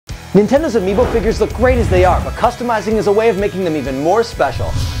Nintendo's Amiibo figures look great as they are, but customizing is a way of making them even more special.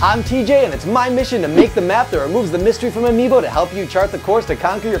 I'm TJ, and it's my mission to make the map that removes the mystery from Amiibo to help you chart the course to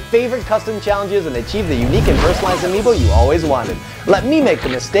conquer your favorite custom challenges and achieve the unique and personalized Amiibo you always wanted. Let me make the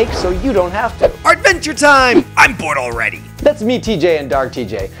mistakes so you don't have to. Adventure time! I'm bored already. That's me, TJ, and Dark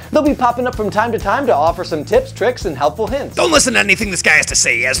TJ. They'll be popping up from time to time to offer some tips, tricks, and helpful hints. Don't listen to anything this guy has to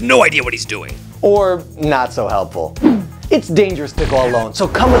say. He has no idea what he's doing. Or not so helpful. It's dangerous to go alone, so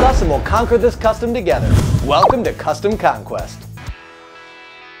come with us and we'll conquer this custom together. Welcome to Custom Conquest.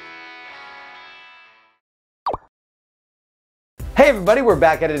 Hey everybody, we're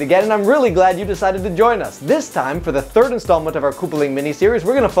back at it again, and I'm really glad you decided to join us. This time, for the third installment of our Koopaling mini-series,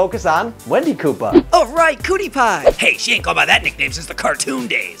 we're going to focus on Wendy Koopa. Oh right, Cootie Pie! Hey, she ain't gone by that nickname since the cartoon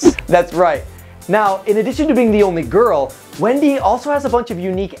days. That's right. Now, in addition to being the only girl, Wendy also has a bunch of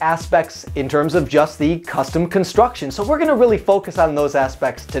unique aspects in terms of just the custom construction, so we're going to really focus on those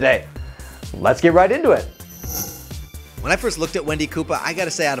aspects today. Let's get right into it. When I first looked at Wendy Koopa, I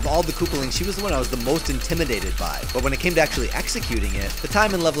gotta say out of all the Koopalings, she was the one I was the most intimidated by. But when it came to actually executing it, the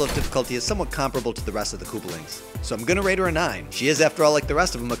time and level of difficulty is somewhat comparable to the rest of the Koopalings. So I'm gonna rate her a 9. She is, after all, like the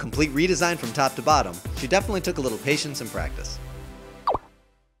rest of them, a complete redesign from top to bottom. She definitely took a little patience and practice.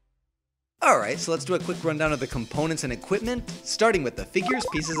 Alright, so let's do a quick rundown of the components and equipment, starting with the figures,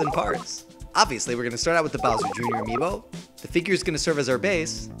 pieces, and parts. Obviously, we're going to start out with the Bowser Jr. Amiibo. The figure is going to serve as our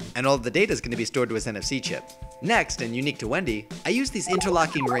base, and all of the data is going to be stored to his NFC chip. Next, and unique to Wendy, I use these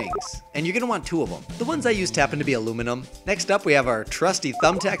interlocking rings, and you're going to want 2 of them. The ones I used happen to be aluminum. Next up, we have our trusty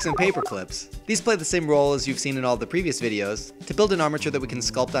thumbtacks and paper clips. These play the same role as you've seen in all the previous videos, to build an armature that we can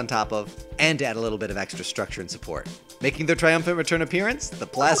sculpt on top of, and to add a little bit of extra structure and support. Making their triumphant return appearance, the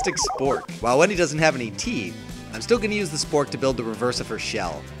plastic spork. While Wendy doesn't have any teeth, I'm still going to use the spork to build the reverse of her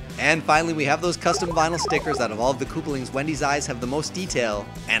shell. And finally, we have those custom vinyl stickers. Out of all of the Koopalings, Wendy's eyes have the most detail,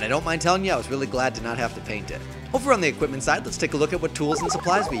 and I don't mind telling you, I was really glad to not have to paint it. Over on the equipment side, let's take a look at what tools and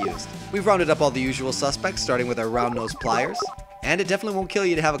supplies we used. We've rounded up all the usual suspects, starting with our round-nosed pliers, and it definitely won't kill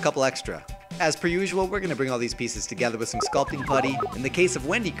you to have a couple extra. As per usual, we're going to bring all these pieces together with some sculpting putty. In the case of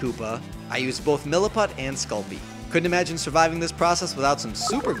Wendy Koopa, I used both Milliput and Sculpey. Couldn't imagine surviving this process without some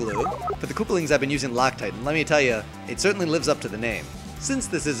super glue. For the Koopalings, I've been using Locktite, and let me tell you, it certainly lives up to the name. Since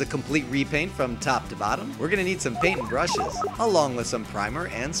this is a complete repaint from top to bottom, we're going to need some paint and brushes, along with some primer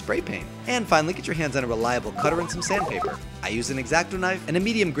and spray paint. And finally, get your hands on a reliable cutter and some sandpaper. I use an X-acto Knife, and a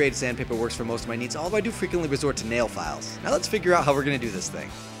medium grade sandpaper works for most of my needs, although I do frequently resort to nail files. Now let's figure out how we're going to do this thing.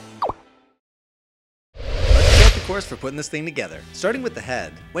 Course for putting this thing together. Starting with the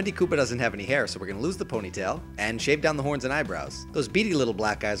head, Wendy Koopa doesn't have any hair, so we're going to lose the ponytail and shave down the horns and eyebrows. Those beady little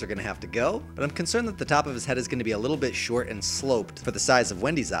black eyes are going to have to go, but I'm concerned that the top of his head is going to be a little bit short and sloped for the size of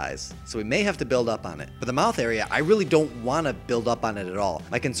Wendy's eyes, so we may have to build up on it. For the mouth area, I really don't want to build up on it at all.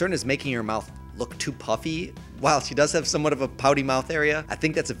 My concern is making her mouth look too puffy. While she does have somewhat of a pouty mouth area, I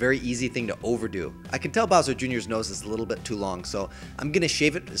think that's a very easy thing to overdo. I can tell Bowser Jr.'s nose is a little bit too long, so I'm going to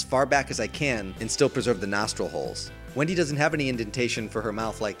shave it as far back as I can and still preserve the nostril holes. Wendy doesn't have any indentation for her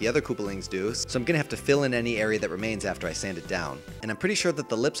mouth like the other Koopalings do, so I'm going to have to fill in any area that remains after I sand it down. And I'm pretty sure that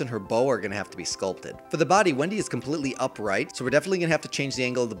the lips and her bow are going to have to be sculpted. For the body, Wendy is completely upright, so we're definitely going to have to change the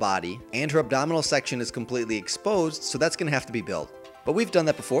angle of the body, and her abdominal section is completely exposed, so that's going to have to be built. But we've done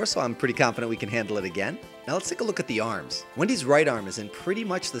that before, so I'm pretty confident we can handle it again. Now let's take a look at the arms. Wendy's right arm is in pretty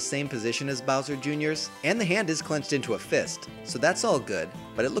much the same position as Bowser Jr.'s, and the hand is clenched into a fist, so that's all good,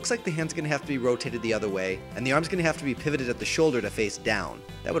 but it looks like the hand's going to have to be rotated the other way, and the arm's going to have to be pivoted at the shoulder to face down.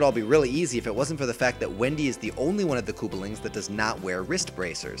 That would all be really easy if it wasn't for the fact that Wendy is the only one of the Koopalings that does not wear wrist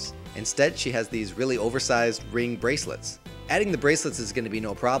bracers. Instead, she has these really oversized ring bracelets. Adding the bracelets is going to be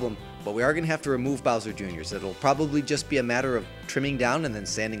no problem, but we are going to have to remove Bowser Jr.'s. It'll probably just be a matter of trimming down and then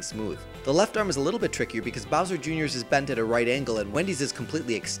sanding smooth. The left arm is a little bit trickier because Bowser Jr.'s is bent at a right angle and Wendy's is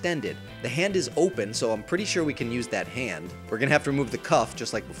completely extended. The hand is open, so I'm pretty sure we can use that hand. We're going to have to remove the cuff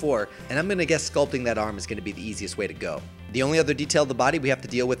just like before, and I'm going to guess sculpting that arm is going to be the easiest way to go. The only other detail of the body we have to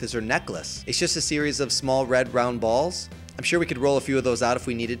deal with is her necklace. It's just a series of small red round balls. I'm sure we could roll a few of those out if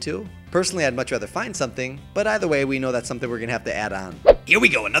we needed to. Personally, I'd much rather find something, but either way, we know that's something we're going to have to add on. Here we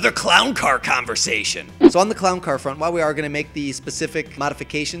go, another clown car conversation. So on the clown car front, while we are going to make the specific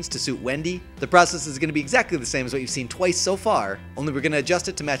modifications to suit Wendy, the process is going to be exactly the same as what you've seen twice so far, only we're going to adjust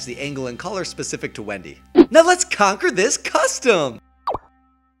it to match the angle and color specific to Wendy. Now let's conquer this custom!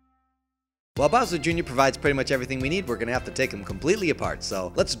 While Bowser Jr. provides pretty much everything we need, we're gonna have to take him completely apart,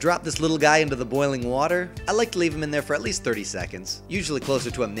 so let's drop this little guy into the boiling water. I like to leave him in there for at least 30 seconds, usually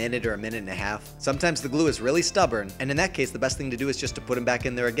closer to a minute or a minute and a half. Sometimes the glue is really stubborn, and in that case the best thing to do is just to put him back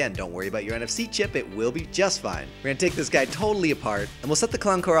in there again. Don't worry about your NFC chip, it will be just fine. We're gonna take this guy totally apart, and we'll set the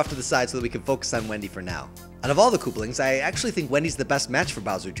clown car off to the side so that we can focus on Wendy for now. Out of all the Koopalings, I actually think Wendy's the best match for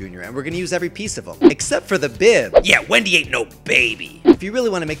Bowser Jr., and we're gonna use every piece of him, except for the bib. Yeah, Wendy ain't no baby. If you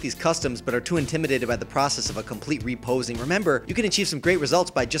really want to make these customs but are too intimidated by the process of a complete reposing, remember, you can achieve some great results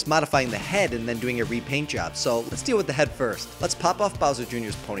by just modifying the head and then doing a repaint job. So let's deal with the head first. Let's pop off Bowser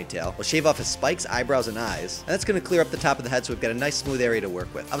Jr.'s ponytail, we'll shave off his spikes, eyebrows, and eyes, and that's gonna clear up the top of the head so we've got a nice smooth area to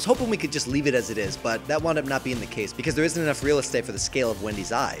work with. I was hoping we could just leave it as it is, but that wound up not being the case because there isn't enough real estate for the scale of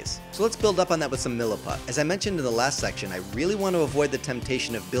Wendy's eyes. So let's build up on that with some Milliput. As I mentioned in the last section, I really want to avoid the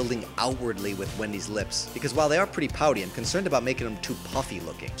temptation of building outwardly with Wendy's lips, because while they are pretty pouty, I'm concerned about making them too puffy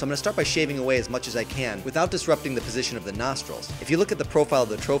looking. So I'm going to start by shaving away as much as I can without disrupting the position of the nostrils. If you look at the profile of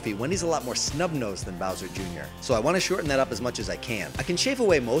the trophy, Wendy's a lot more snub-nosed than Bowser Jr., so I want to shorten that up as much as I can. I can shave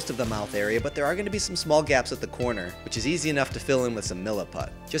away most of the mouth area, but there are going to be some small gaps at the corner, which is easy enough to fill in with some Milliput.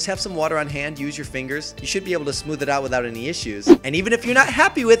 Just have some water on hand, use your fingers, you should be able to smooth it out without any issues, and even if you're not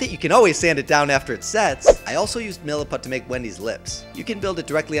happy with it, you can always sand it down after it sets. I also used Milliput to make Wendy's lips. You can build it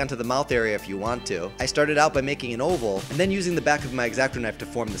directly onto the mouth area if you want to. I started out by making an oval, and then using the back of my X-acto knife to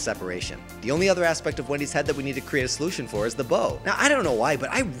form the separation. The only other aspect of Wendy's head that we need to create a solution for is the bow. Now, I don't know why,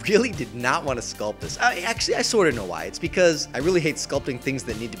 but I really did not want to sculpt this. Actually, I sort of know why. It's because I really hate sculpting things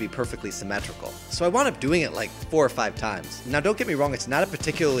that need to be perfectly symmetrical. So I wound up doing it like 4 or 5 times. Now, don't get me wrong, it's not a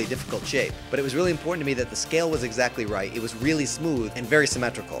particularly difficult shape, but it was really important to me that the scale was exactly right. It was really smooth and very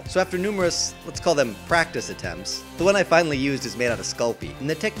symmetrical. So after numerous, let's call them practice attempts, the one I finally used is made out of Sculpey. And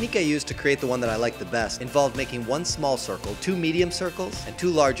the technique I used to create the one that I like the best involved making 1 small circle, 2 medium circles, and 2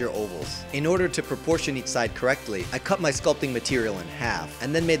 larger ovals. In order to proportion each side correctly, I cut my sculpting material in half,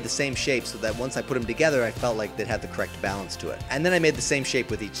 and then made the same shape so that once I put them together, I felt like they'd had the correct balance to it. And then I made the same shape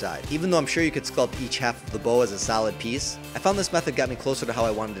with each side. Even though I'm sure you could sculpt each half of the bow as a solid piece, I found this method got me closer to how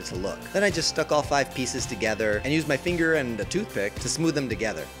I wanted it to look. Then I just stuck all 5 pieces together and used my finger and a toothpick to smooth them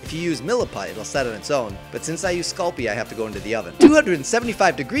together. If you use Milliput, it'll set on its own, but since I use Sculpey, I have to go into the oven.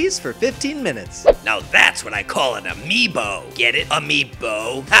 275 degrees for 15 minutes. Now that's what I call an Amiibo. Get it?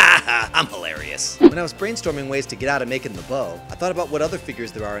 Amiibo. Ha ha, I'm hilarious. When I was brainstorming ways to get out of making the bow, I thought about what other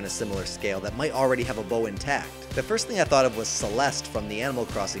figures there are in a similar scale that might already have a bow intact. The first thing I thought of was Celeste from the Animal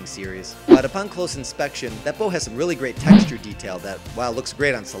Crossing series, but upon close inspection, that bow has some really great texture detail that, while it looks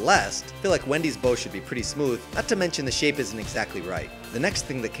great on Celeste, I feel like Wendy's bow should be pretty smooth, not to mention the shape isn't exactly right. The next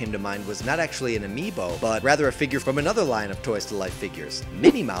thing that came to mind was not actually an Amiibo, but rather a figure from another line of Toys to Life figures,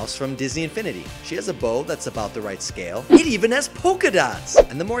 Minnie Mouse from Disney Infinity. She has a bow that's about the right scale. It even has polka dots!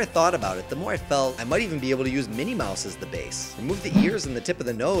 And the more I thought about it, the more I felt I might even be able to use Minnie Mouse as the base. Remove the ears and the tip of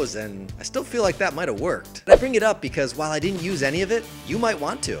the nose, and I still feel like that might have worked. But I bring it up because while I didn't use any of it, you might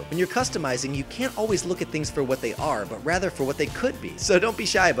want to. When you're customizing, you can't always look at things for what they are, but rather for what they could be. So don't be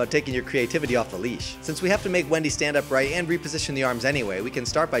shy about taking your creativity off the leash. Since we have to make Wendy stand upright and reposition the arms anyway, we can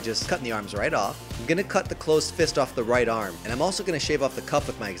start by just cutting the arms right off. I'm gonna cut the closed fist off the right arm, and I'm also gonna shave off the cuff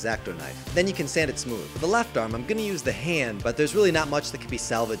with my X-acto knife. Then you can sand it smooth. For the left arm, I'm gonna use the hand, but there's really not much that can be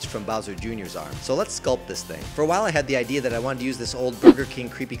salvaged from Bowser Jr.'s arm. So let's sculpt this thing. For a while I had the idea that I wanted to use this old Burger King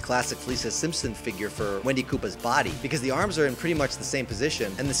creepy classic Lisa Simpson figure for Wendy Koopa's body, because the arms are in pretty much the same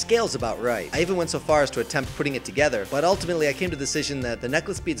position, and the scale's about right. I even went so far as to attempt putting it together, but ultimately I came to the decision that the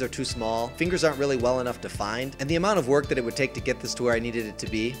necklace beads are too small, fingers aren't really well enough to find, and the amount of work that it would take to get this to where I needed it to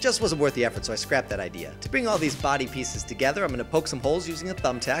be just wasn't worth the effort, so I scrapped that idea. To bring all these body pieces together, I'm going to poke some holes using a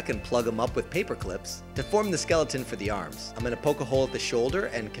thumbtack and plug them up with paper clips to form the skeleton for the arms. I'm going to poke a hole at the shoulder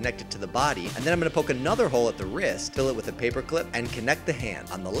and connect it to the body, and then I'm going to poke another hole at the wrist, fill it with a paper clip, and connect the hand.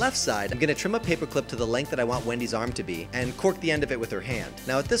 On the left side, I'm going to trim a paper clip to the length that I want Wendy's arm to be, and cork the end of it with her hand.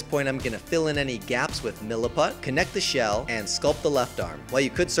 Now at this point, I'm going to fill in any gaps with Milliput, connect the shell, and sculpt the left arm. While you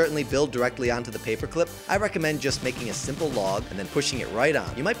could certainly build directly onto the paper clip, I recommend just making a simple log and then pushing it right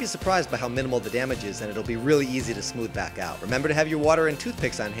on. You might be surprised by how minimal the damage is, and it'll be really easy to smooth back out. Remember to have your water and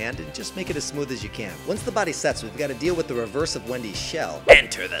toothpicks on hand and just make it as smooth as you can. Once the body sets, we've got to deal with the reverse of Wendy's shell.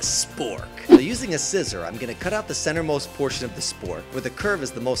 Enter the spork. So using a scissor, I'm going to cut out the centermost portion of the spork, where the curve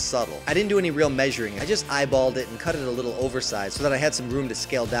is the most subtle. I didn't do any real measuring, I just eyeballed it and cut it a little oversized so that I had some room to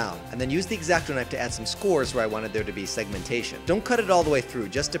scale down, and then used the X-acto knife to add some scores where I wanted there to be segmentation. Don't cut it all the way through,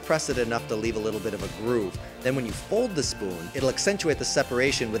 just depress it enough to leave a little bit of a groove. Then when you fold the spoon, it'll accentuate the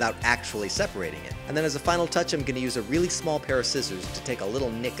separation without actually separating it. And then as a final touch, I'm going to use a really small pair of scissors to take a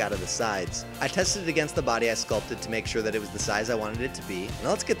little nick out of the sides. I tested it against the body I sculpted to make sure that it was the size I wanted it to be. Now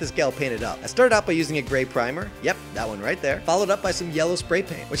let's get this gal painted up. I started out by using a gray primer, yep, that one right there, followed up by some yellow spray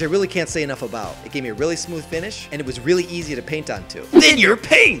paint, which I really can't say enough about. It gave me a really smooth finish, and it was really easy to paint onto. Then your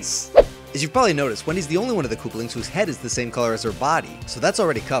paints! As you've probably noticed, Wendy's the only one of the Koopalings whose head is the same color as her body, so that's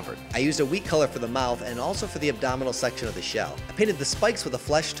already covered. I used a wheat color for the mouth and also for the abdominal section of the shell. I painted the spikes with a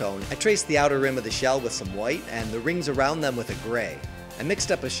flesh tone, I traced the outer rim of the shell with some white, and the rings around them with a gray. I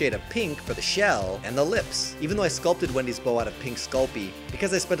mixed up a shade of pink for the shell and the lips. Even though I sculpted Wendy's bow out of pink Sculpey,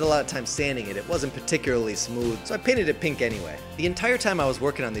 because I spent a lot of time sanding it, it wasn't particularly smooth, so I painted it pink anyway. The entire time I was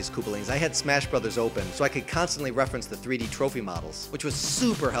working on these Koopalings, I had Smash Brothers open, so I could constantly reference the 3D trophy models, which was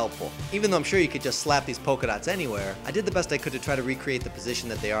super helpful. Even though I'm sure you could just slap these polka dots anywhere, I did the best I could to try to recreate the position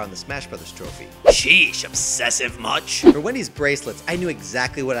that they are on the Smash Brothers trophy. Sheesh, obsessive much? For Wendy's bracelets, I knew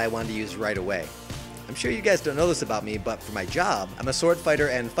exactly what I wanted to use right away. I'm sure you guys don't know this about me, but for my job, I'm a sword fighter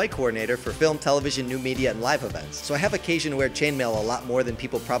and fight coordinator for film, television, new media, and live events. So I have occasion to wear chainmail a lot more than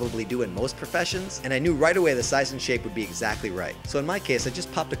people probably do in most professions, and I knew right away the size and shape would be exactly right. So in my case, I just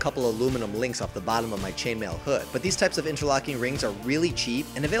popped a couple aluminum links off the bottom of my chainmail hood. But these types of interlocking rings are really cheap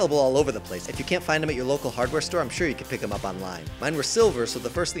and available all over the place. If you can't find them at your local hardware store, I'm sure you can pick them up online. Mine were silver, so the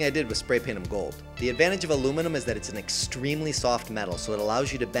first thing I did was spray paint them gold. The advantage of aluminum is that it's an extremely soft metal, so it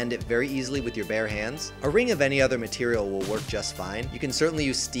allows you to bend it very easily with your bare hands. A ring of any other material will work just fine. You can certainly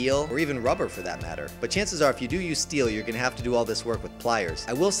use steel, or even rubber for that matter, but chances are if you do use steel, you're going to have to do all this work with pliers.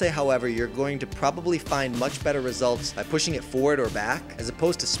 I will say, however, you're going to probably find much better results by pushing it forward or back, as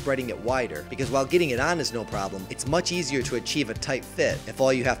opposed to spreading it wider, because while getting it on is no problem, it's much easier to achieve a tight fit if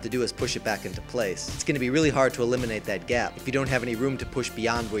all you have to do is push it back into place. It's going to be really hard to eliminate that gap if you don't have any room to push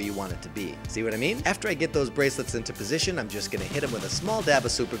beyond where you want it to be. See what I mean? After I get those bracelets into position, I'm just going to hit them with a small dab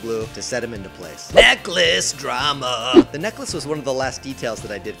of super glue to set them into place. Necklace drama! The necklace was one of the last details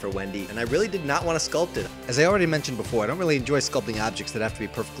that I did for Wendy, and I really did not want to sculpt it. As I already mentioned before, I don't really enjoy sculpting objects that have to be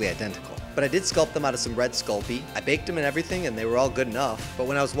perfectly identical. But I did sculpt them out of some red Sculpey. I baked them and everything, and they were all good enough. But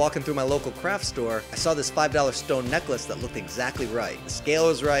when I was walking through my local craft store, I saw this $5 stone necklace that looked exactly right. The scale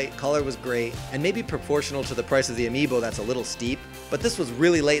was right, color was great, and maybe proportional to the price of the Amiibo, that's a little steep. But this was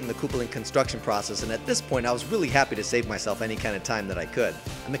really late in the Koopaling construction process, and at this point I was really happy to save myself any kind of time that I could.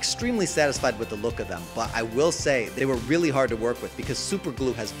 I'm extremely satisfied with the look of them, but I will say they were really hard to work with because super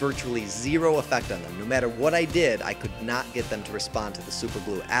glue has virtually zero effect on them. No matter what I did, I could not get them to respond to the super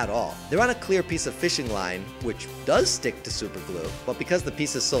glue at all. They're on a clear piece of fishing line, which does stick to super glue, but because the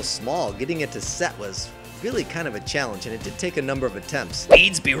piece is so small, getting it to set was really kind of a challenge, and it did take a number of attempts.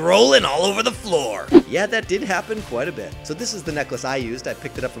 Weeds be rolling all over the floor. Yeah, that did happen quite a bit. So this is the necklace I used. I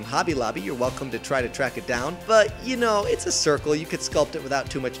picked it up from Hobby Lobby. You're welcome to try to track it down. But, you know, it's a circle. You could sculpt it without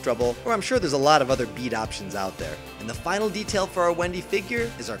too much trouble, or I'm sure there's a lot of other bead options out there. And the final detail for our Wendy figure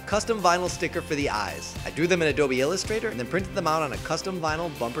is our custom vinyl sticker for the eyes. I drew them in Adobe Illustrator and then printed them out on a custom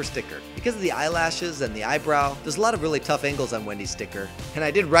vinyl bumper sticker. Because of the eyelashes and the eyebrow, there's a lot of really tough angles on Wendy's sticker, and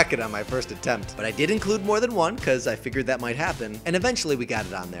I did wreck it on my first attempt. But I did include more than one, because I figured that might happen, and eventually we got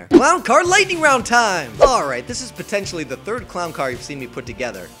it on there. Clown car lightning round time! Alright, this is potentially the third clown car you've seen me put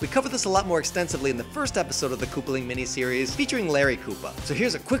together. We covered this a lot more extensively in the first episode of the Koopaling mini-series featuring Larry Koopa. So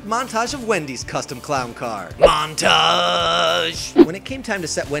here's a quick montage of Wendy's custom clown car. Montage! When it came time to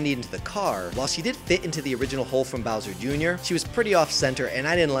set Wendy into the car, while she did fit into the original hole from Bowser Jr., she was pretty off-center, and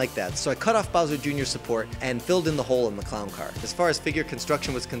I didn't like that, so I cut off Bowser Jr.'s support and filled in the hole in the clown car. As far as figure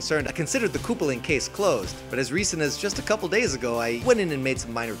construction was concerned, I considered the Koopaling case closed, but as recent as just a couple days ago, I went in and made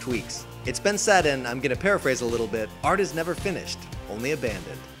some minor tweaks. It's been said, and I'm gonna paraphrase a little bit, art is never finished, only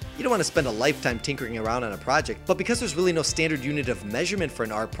abandoned. You don't want to spend a lifetime tinkering around on a project, but because there's really no standard unit of measurement for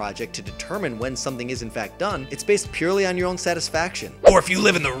an art project to determine when something is in fact done, it's based purely on your own satisfaction. Or if you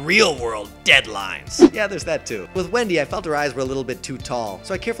live in the real world, deadlines. Yeah, there's that too. With Wendy, I felt her eyes were a little bit too tall,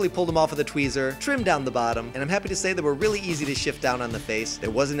 so I carefully pulled them off with a tweezer, trimmed down the bottom, and I'm happy to say they were really easy to shift down on the face.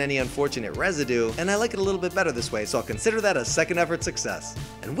 There wasn't any unfortunate residue, and I like it a little bit better this way, so I'll consider that a second effort success.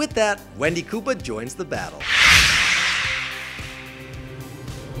 And with that, Wendy Koopa joins the battle.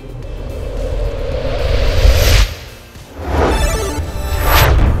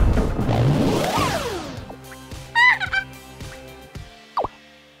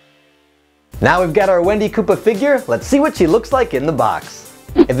 Now we've got our Wendy Koopa figure, let's see what she looks like in the box.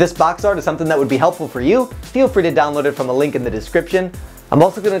 If this box art is something that would be helpful for you, feel free to download it from a link in the description. I'm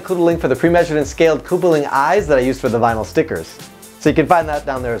also going to include a link for the pre-measured and scaled Koopaling eyes that I used for the vinyl stickers. So you can find that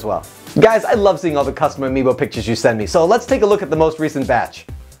down there as well. Guys, I love seeing all the custom Amiibo pictures you send me, so let's take a look at the most recent batch.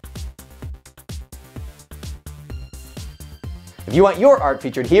 If you want your art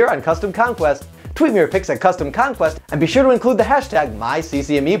featured here on Custom Conquest, tweet me your pics at Custom Conquest and be sure to include the hashtag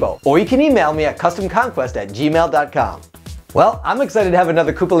MyCCAmiibo, or you can email me at customconquest@gmail.com. Well, I'm excited to have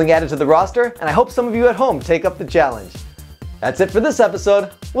another Koopaling added to the roster, and I hope some of you at home take up the challenge. That's it for this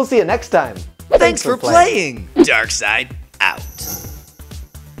episode. We'll see you next time. Thanks for playing! Dark side out.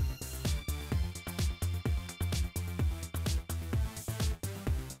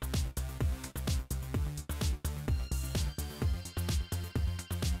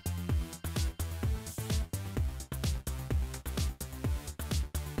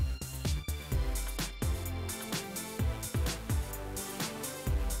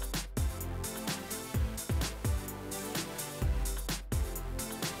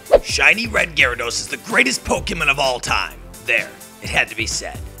 Shiny Red Gyarados is the greatest Pokemon of all time. There, it had to be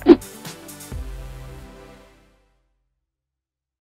said.